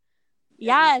Me?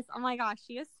 Yes. Oh my gosh,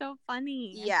 she is so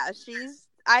funny. Yeah,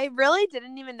 I really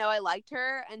didn't even know I liked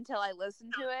her until I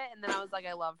listened to it, and then I was like,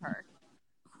 I love her.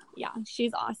 Yeah,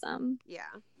 she's awesome. Yeah.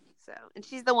 So, and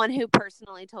she's the one who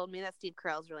personally told me that Steve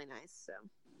Carell's really nice. So,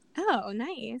 Oh,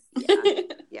 nice.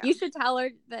 yeah. You should tell her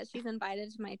that she's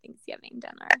invited to my Thanksgiving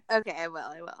dinner. Okay, I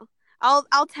will.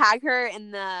 I'll tag her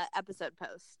in the episode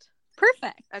post.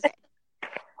 Perfect. Okay.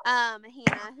 Hannah,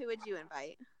 who would you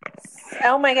invite?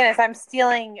 Oh my goodness, I'm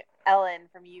stealing Ellen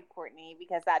from you, Courtney,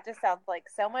 because that just sounds like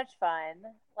so much fun.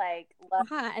 Like, love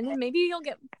Yeah, and then maybe you'll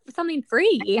get something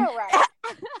free. All right.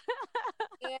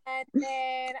 And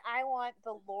then I want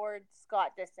the Lord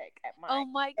Scott Disick at mine. Oh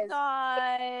my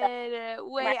god!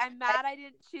 Wait, I'm mad I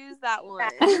didn't choose that one.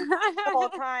 The whole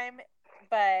time,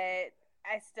 but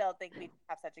I still think we'd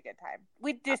have such a good time.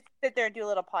 We'd just sit there and do a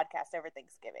little podcast over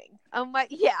Thanksgiving. Oh my,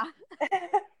 yeah.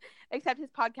 Except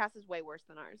his podcast is way worse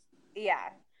than ours. Yeah.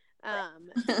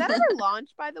 Did that ever launch,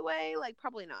 by the way? Like,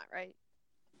 probably not, right?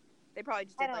 They probably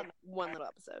just I did don't like know. one little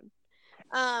episode.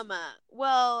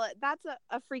 Well, that's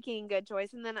a freaking good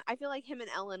choice. And then I feel like him and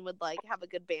Ellen would like have a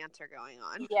good banter going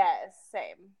on, Yes,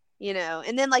 same. you know.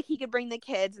 And then like he could bring the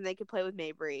kids and they could play with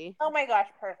Mabry. Oh my gosh,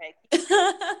 perfect.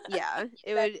 Yeah,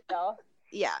 it would. Still.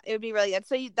 Yeah, it would be really good.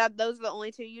 So those are the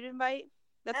only 2 you'd invite?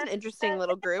 That's an interesting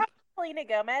little group. Selena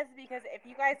Gomez, because if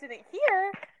you guys didn't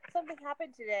hear, something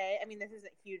happened today. I mean, this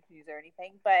isn't huge news or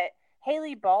anything, but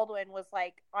Haley Baldwin was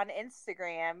like on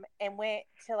Instagram and went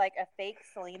to like a fake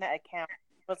Selena account,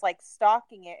 was like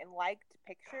stalking it and liked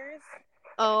pictures.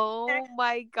 Oh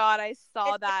my god, I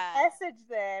saw And that. messaged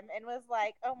them and was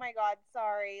like, "Oh my god,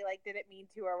 sorry, like didn't mean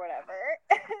to or whatever."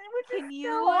 Which Can is you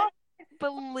so awesome.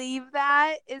 believe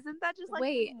that? Isn't that just like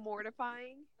Wait.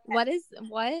 mortifying? what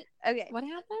Okay. what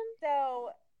happened? So,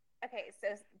 okay, so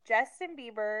Justin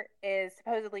Bieber is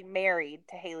supposedly married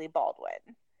to Haley Baldwin.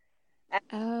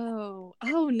 Oh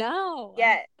no.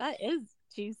 Yes. That is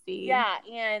juicy. Yeah,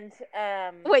 and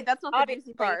Wait, that's not the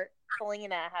obviously juicy part.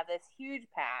 Selena have this huge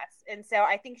past, and so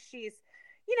I think she's,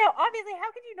 obviously,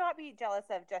 how could you not be jealous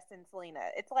of Justin and Selena?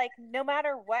 It's like no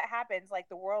matter what happens, like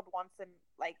the world wants them,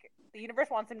 like the universe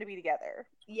wants them to be together.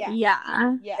 Yeah.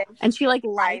 Yeah. Yeah. And she like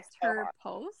Tries liked so her hard.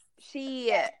 post.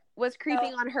 She was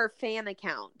creeping on her fan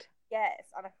account. Yes,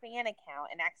 on a fan account,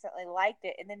 and accidentally liked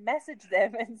it, and then messaged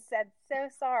them and said, "So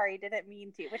sorry, didn't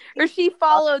mean to." Which Or she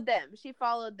followed them. She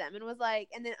followed them and was like,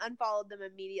 and then unfollowed them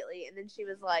immediately. And then she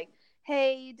was like,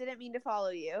 hey, didn't mean to follow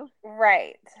you.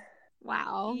 right.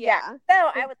 Wow. Yeah. So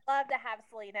I would love to have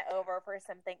Selena over for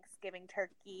some Thanksgiving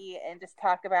turkey and just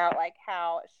talk about like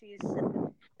how she's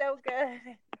so good.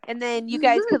 And then you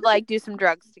guys could like do some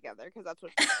drugs together because that's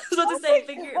what she does. I was about to Oh say, my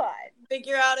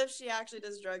figure God. out if she actually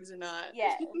does drugs or not.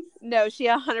 Yes. No, she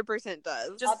 100%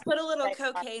 does. Just put a little Like,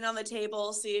 cocaine on the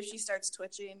table, see if she starts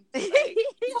twitching. Is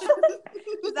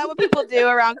Like, that what people do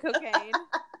around cocaine?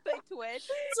 They twitch.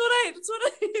 That's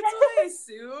what I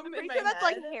assume I'm in pretty my sure that's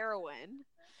head. like heroin.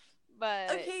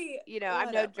 But Okay, you know,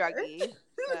 I'm no whatever. druggie.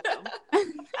 So.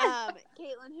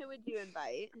 Caitlin, who would you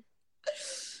invite?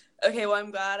 Okay, well, I'm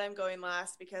glad I'm going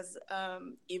last because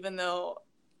even though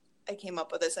I came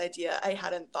up with this idea, I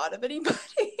hadn't thought of anybody.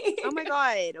 Oh my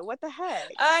god, what the heck?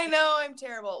 I know, I'm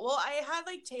terrible. Well, I had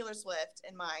like Taylor Swift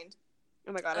in mind.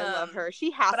 Oh my god, I love her.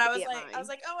 She has But to I was be at like, mine. I was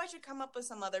like, oh, I should come up with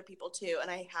some other people too, and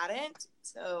I hadn't.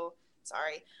 So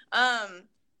sorry.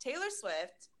 Taylor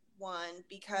Swift won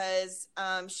because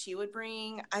she would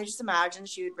bring. I just imagine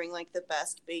she would bring like the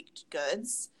best baked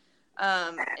goods.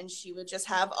 And she would just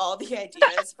have all the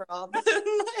ideas for all the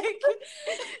like.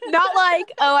 Not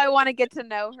like, oh, I want to get to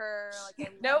know her. Like,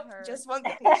 I Nope, love her. just want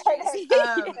the pastries.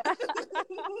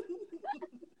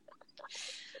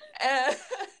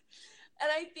 And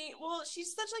I think, well,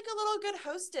 she's such like a little good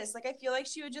hostess. Like, I feel like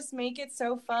she would just make it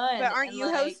so fun. But aren't and, you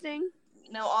like, hosting?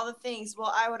 No, all the things.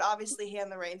 Well, I would obviously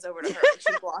hand the reins over to her.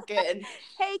 She'd walk in,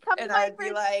 Hey, come and to my I'd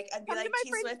be like, come to my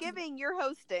T-Swift. Friendsgiving. You're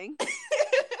hosting.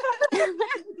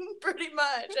 Pretty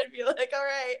much. I'd be like, all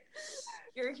right,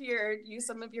 you're here. Use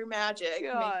some of your magic.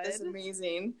 God. Make this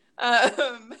amazing.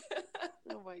 Oh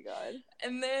my god.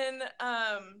 And then,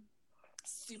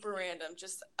 super random,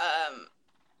 just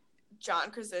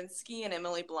John Krasinski and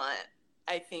Emily Blunt,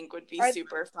 I think would be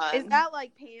super fun. Is that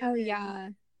like Pam? Oh yeah.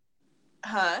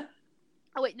 Huh?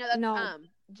 Oh wait, no, that's No.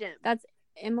 Jim. That's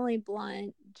Emily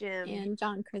Blunt Jim. and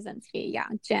John Krasinski. Yeah,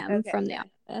 Jim Okay. from The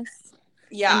Office.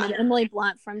 Yeah. And then Emily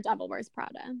Blunt from Devil Wears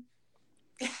Prada.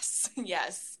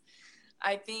 Yes.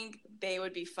 I think they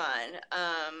would be fun.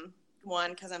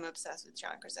 One, because I'm obsessed with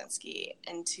John Krasinski,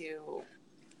 and two,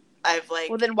 I've like.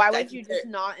 Well, then why I would you think just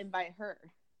not invite her?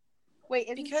 Wait,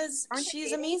 because aren't they she's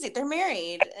dating? amazing. They're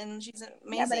married, and she's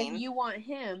amazing. Yeah, but if you want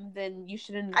him, then you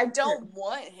shouldn't. I don't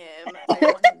want him. I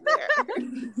want him there.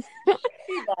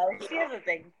 She does. She has a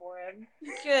thing for him.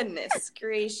 Goodness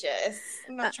gracious.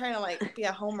 I'm not trying to like be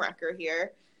a homewrecker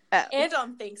here. Oh. And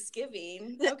on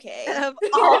Thanksgiving. Okay. Of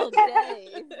all days.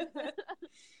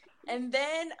 And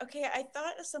then, okay, I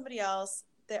thought of somebody else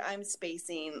that I'm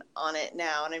spacing on it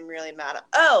now, and I'm really mad at.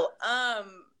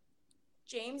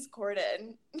 James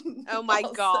Corden. Oh my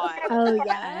Also. god. Oh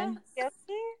yeah.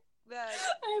 The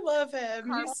I love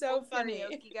him. He's so funny.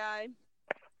 karaoke guy.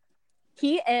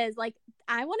 He is like,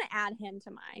 I want to add him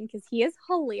to mine because he is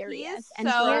hilarious. He is and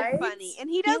so Right? funny, and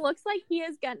he he does. looks like he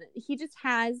is gonna. He just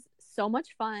has so much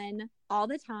fun all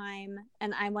the time,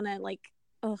 and I want to like.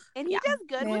 Ugh. And he yeah. does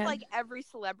good with Man. like every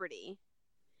celebrity.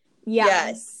 Yeah.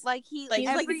 Yes. Like he, Like, He's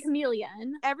every, like a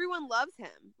chameleon. everyone loves him.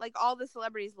 Like all the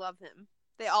celebrities love him.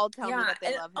 They all tell me that they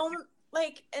and, love him.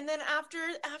 and then after,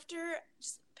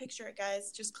 just picture it,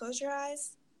 guys. Just close your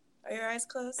eyes. Are your eyes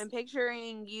closed? I'm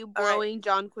picturing you All right. blowing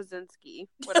John Krasinski.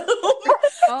 Whatever.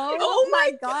 Oh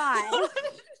my god.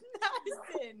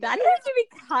 Madison. That needs to be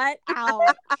cut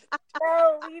out.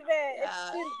 No, leave it. Yeah.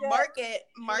 It's too good.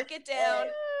 Mark it down.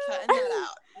 Cutting that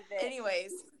out. Leave it.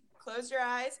 Anyways, close your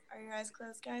eyes. Are your eyes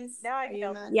closed, guys? Now I Are you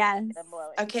know. mad? Yes. I'm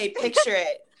blowing. Okay, picture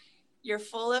it. You're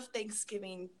full of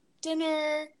Thanksgiving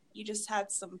dinner. You just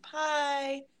had some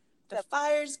pie. The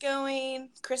fire's going.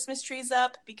 Christmas tree's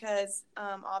up because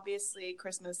obviously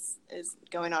Christmas is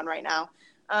going on right now.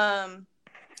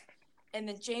 And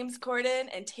then James Corden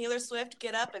and Taylor Swift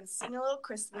get up and sing a little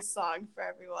Christmas song for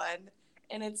everyone.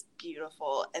 And it's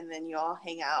beautiful. And then you all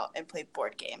hang out and play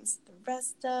board games the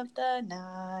rest of the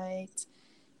night.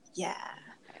 Yeah.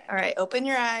 All right, open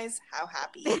your eyes. How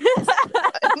happy.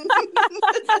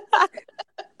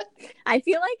 I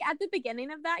feel like at the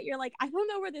beginning of that, you're like, I don't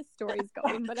know where this story's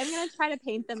going, but I'm going to try to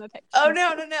paint them a picture. Oh,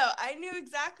 no. I knew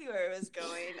exactly where it was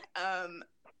going.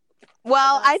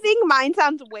 Well, I think mine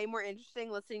sounds way more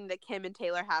interesting listening to Kim and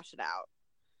Taylor hash it out.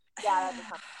 Yeah, that'd be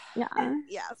fun. Yeah.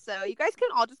 Yeah, so you guys can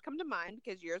all just come to mine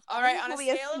because yours. All right, on a will be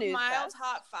a scale of snooze mild, fest.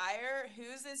 hot, fire,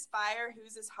 who's is fire,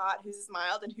 who's is hot, who's is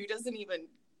mild, and who doesn't even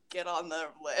get on the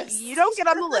list? You don't get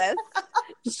on the list.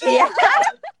 Yeah.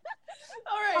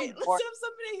 All right, I'm let's bored. have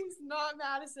somebody who's not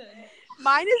Madison.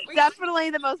 Mine is definitely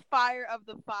the most fire of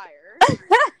the fire. I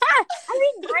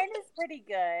mean, mine is pretty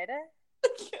good.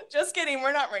 Just kidding,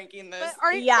 we're not ranking this. But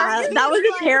are Yeah, are you that was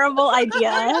just a terrible idea.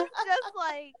 just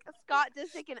like Scott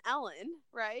Disick and Ellen,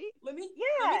 right? let me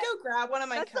Yeah. go grab one of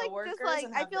my That's like coworkers. just like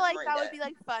and I have feel them like rate that would it. be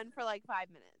like fun for like 5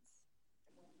 minutes.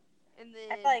 And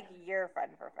then I feel like you're fun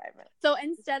for 5 minutes. So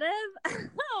instead of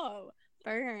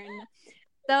burn.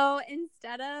 So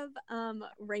instead of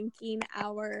ranking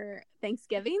our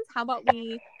Thanksgivings, how about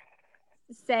we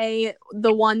say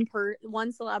the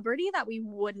one celebrity that we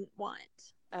wouldn't want?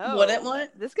 oh, Wouldn't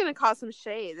want? this is gonna cause some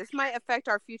shade. This might affect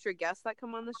our future guests that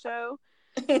come on the show.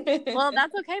 Well,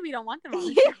 that's okay. We don't want them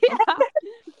on.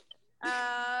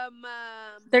 Um,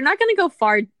 They're not going to go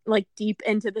far, like deep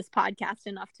into this podcast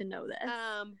enough to know this.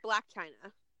 Black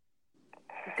China.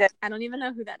 I don't even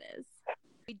know who that is.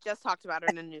 We just talked about her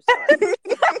in a news story.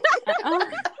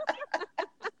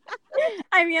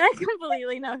 I mean, I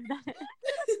completely know who that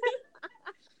is.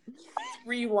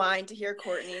 rewind to hear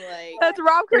Courtney like. That's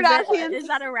Rob Kardashian's. Is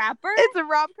that a rapper? It's a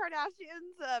Rob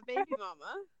Kardashian's baby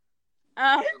mama.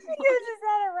 Oh. She is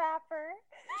not a rapper.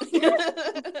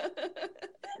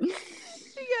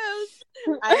 She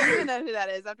goes, I don't even know who that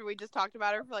is after we just talked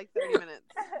about her for like 30 minutes.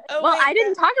 Oh, Well, wait, I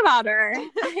didn't talk about her. I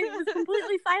was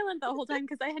completely silent the whole time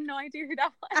because I had no idea who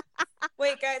that was.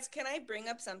 Wait, guys, can I bring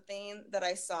up something that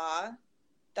I saw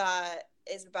that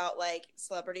is about like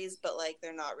celebrities, but like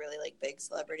they're not really like big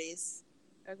celebrities?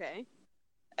 Okay.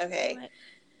 Okay. What?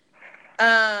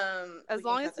 As we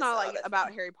long can as cut it's not this like out,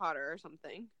 about Harry Potter or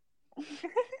something.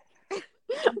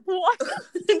 What?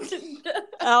 No.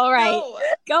 All right.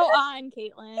 Go on,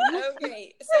 Caitlin.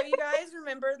 Okay, so you guys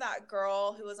remember that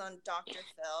girl who was on Dr.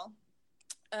 Phil?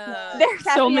 There's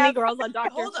so me many up. girls on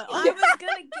Dr. Hold on, Phil. I was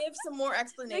gonna give some more The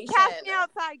explanation. Cash Me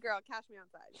Outside girl. Cash Me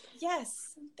Outside.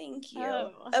 Yes, thank you.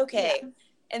 Oh, Okay, yeah.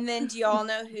 and then do y'all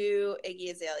know who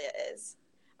Iggy Azalea is?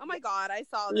 Oh my God, I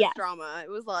saw this Yes. drama. It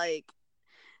was like,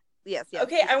 yes.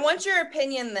 Okay, I want your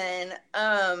opinion then,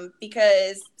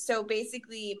 because so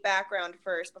basically background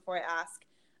first before I ask.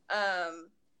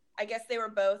 I guess they were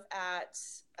both at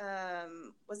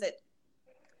was it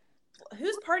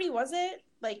whose party was it?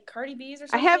 Like Cardi B's or I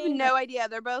something? have no idea.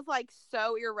 They're both like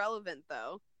so irrelevant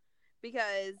though,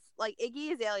 because like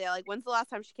Iggy Azalea, like when's the last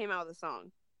time she came out with a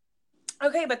song?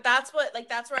 Okay, but that's where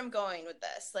I'm going with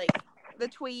this. Like The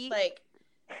tweet.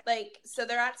 like so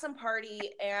they're at some party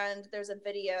and there's a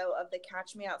video of the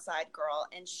Catch Me Outside girl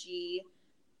and she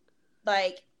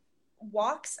like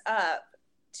walks up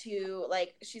to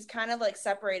like she's kind of like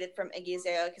separated from Iggy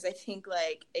Azalea because I think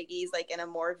like Iggy's like in a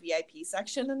more VIP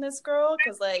section than this girl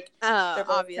because like they're both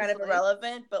Obviously. kind of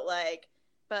irrelevant, but like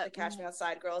the But Catch Me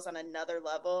Outside girl is on another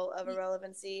level of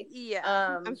irrelevancy.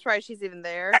 yeah, I'm surprised she's even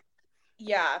there.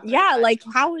 Yeah, Yeah, like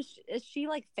how is she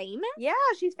like famous? Yeah,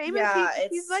 she's famous. Yeah,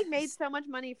 she's like made so much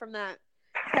money from that.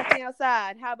 Catch Me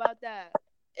Outside. How about that?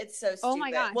 it's so stupid. Oh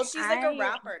my gosh, well, she's like a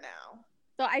rapper now.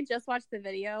 So I just watched the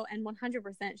video and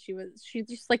 100% she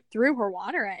just like threw her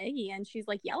water at Iggy and she's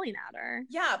like yelling at her.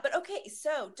 Yeah, but okay,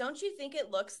 so don't you think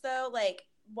it looks though like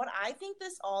what I think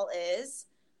this all is?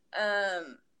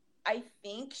 I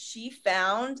think she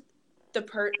found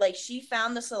she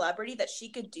found the celebrity that she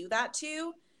could do that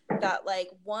to, that like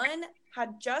one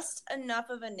had just enough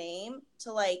of a name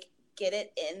to like get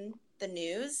it in the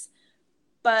news,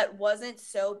 but wasn't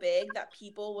so big that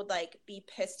people would like be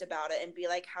pissed about it and be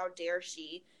like, how dare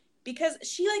she? Because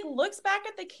she like looks back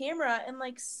at the camera and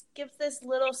like gives this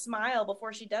little smile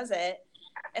before she does it.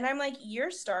 And I'm like, you're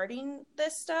starting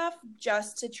this stuff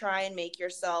just to try and make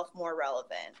yourself more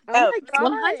relevant. Oh my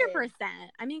God. 100%.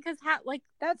 I mean, because how like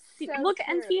That's so look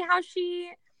and true. see how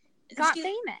she got She-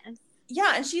 famous.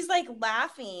 Yeah, and she's like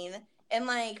laughing and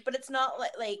like, but it's not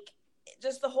like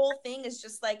just the whole thing is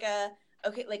just like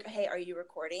okay, like, hey, are you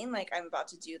recording? Like, I'm about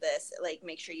to do this. Like,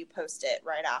 make sure you post it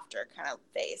right after kind of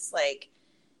face. Like,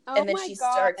 Oh and then my she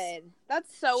God. starts.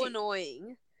 That's so she-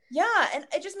 annoying. Yeah, and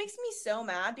it just makes me so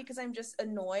mad because I'm just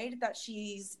annoyed that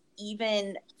she's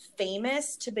even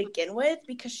famous to begin with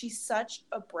because she's such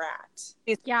a brat.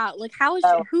 Yeah, like how is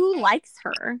she, who likes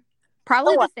her?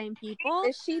 Probably the same people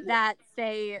Is she that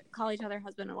say call each other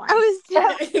husband and wife. I was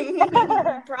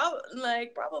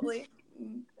Probably.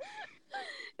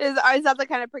 is that the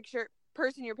kind of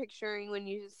person you're picturing when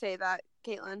you say that,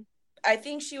 Caitlin? I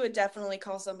think she would definitely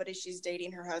call somebody she's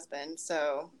dating her husband.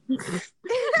 So if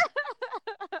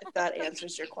that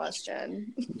answers your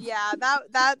question. Yeah,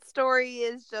 that story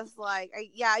is just like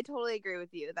I totally agree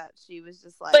with you that she was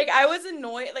just Like I was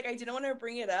annoyed, like I didn't want to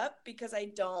bring it up because I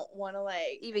don't want to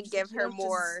like even just, give you her know,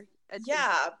 more attention.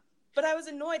 yeah, but I was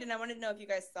annoyed and I wanted to know if you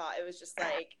guys thought it was just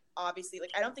like obviously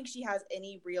like I don't think she has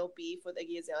any real beef with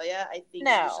Iggy Azalea. I think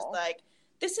she was just like,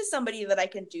 this is somebody that I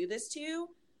can do this to,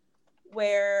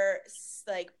 where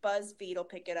like BuzzFeed will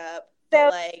pick it up.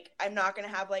 But, like, I'm not going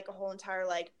to have, like, a whole entire,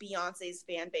 like, Beyonce's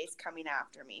fan base coming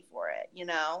after me for it, you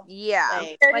know? Yeah.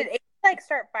 So did it, like,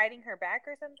 start fighting her back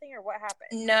or something, or what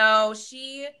happened? No,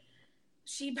 she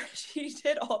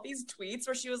did all these tweets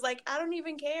where she was like, I don't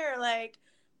even care, like,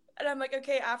 and I'm like,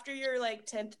 okay, after your, like,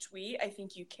 10th tweet, I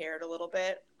think you cared a little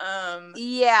bit.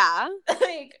 Yeah.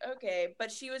 Like, okay, but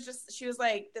she was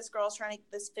like, this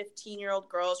 15-year-old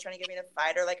girl is trying to get me to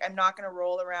fight her. Like, I'm not going to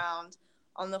roll around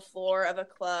on the floor of a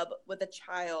club with a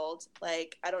child.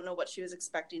 Like, I don't know what she was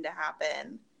expecting to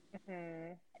happen.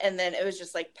 Mm-hmm. And then it was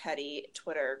just like petty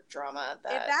Twitter drama.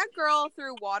 If that girl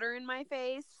threw water in my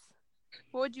face,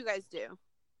 what would you guys do?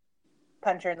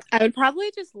 Punch her in the... I would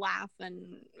probably just laugh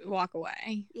and walk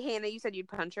away. Hannah, you said you'd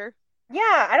punch her?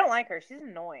 Yeah, I don't like her. She's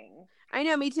annoying. I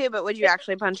know, me too, but would you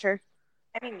actually punch her?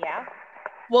 I mean, yeah.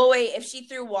 Well, wait, if she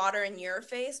threw water in your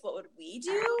face, what would we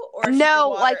do? Or if she No, threw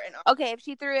water like in okay, if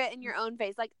she threw it in your own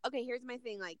face, like okay, here's my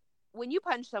thing, like when you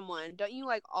punch someone, don't you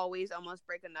like always almost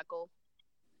break a knuckle?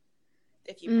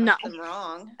 if you punch them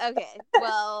wrong. Okay,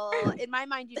 well, in my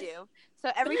mind, you do.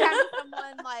 So every time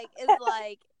someone like is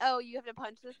like, "Oh, you have to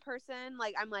punch this person,"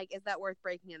 like I'm like, "Is that worth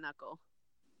breaking a knuckle?"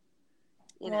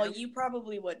 Well, you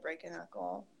probably would break a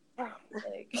knuckle.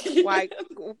 Like, why?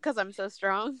 Because I'm so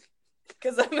strong.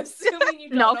 Because I'm assuming you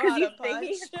don't know how to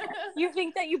punch. You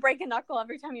think that you break a knuckle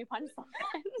every time you punch someone.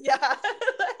 Yeah.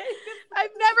 I've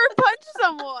never punched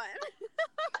someone.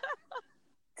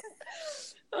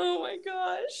 Oh my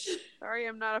gosh. Sorry,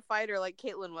 I'm not a fighter like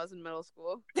Caitlin was in middle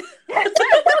school.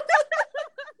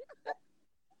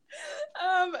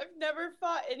 I've never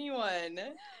fought anyone.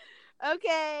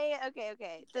 Okay.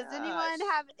 Does anyone Gosh.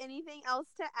 have anything else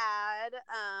to add?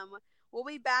 We'll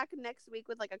be back next week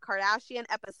with like a Kardashian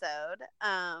episode.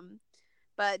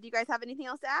 But do you guys have anything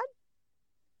else to add?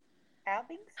 I don't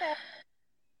think so.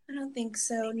 I don't think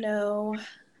so, no.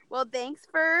 Well, thanks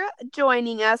for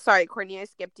joining us. Sorry, Courtney, I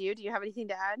skipped you. Do you have anything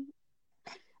to add?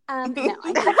 No,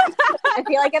 I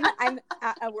feel like I'm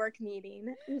at a work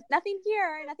meeting. Nothing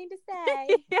here, nothing to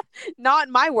say. Not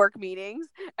in my work meetings.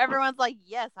 Everyone's like,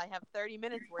 yes, I have 30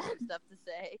 minutes worth of stuff to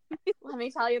say. Let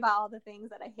me tell you about all the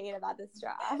things that I hate about this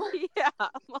job. Yeah,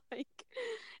 like.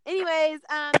 Anyways,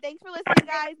 thanks for listening,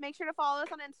 guys. Make sure to follow us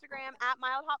on Instagram at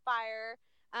Mild Hot Fire.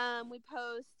 We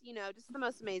post, just the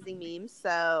most amazing memes.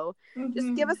 So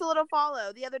just give us a little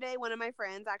follow. The other day, one of my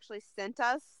friends actually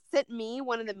sent me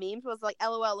one of the memes, was like,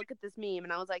 LOL, look at this meme.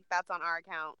 And I was like, that's on our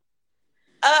account.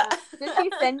 Did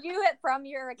she send you it from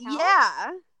your account?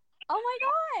 Yeah. Oh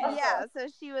my god. Yeah. So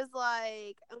she was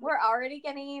like, we're already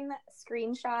getting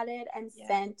screenshotted and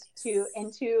sent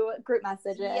into group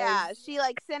messages. Yeah. She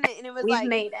like sent it and it was We've like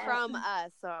made it. from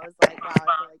us. So I was like, wow, I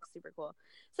feel like super cool.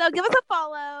 So give us a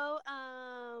follow.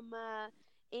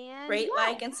 And rate,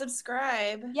 like, and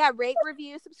subscribe. Yeah, rate,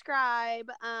 review, subscribe.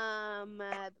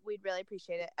 We'd really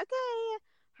appreciate it. Okay.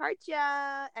 Heart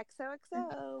ya.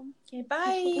 XOXO. Okay,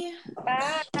 bye.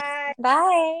 Bye.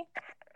 Bye.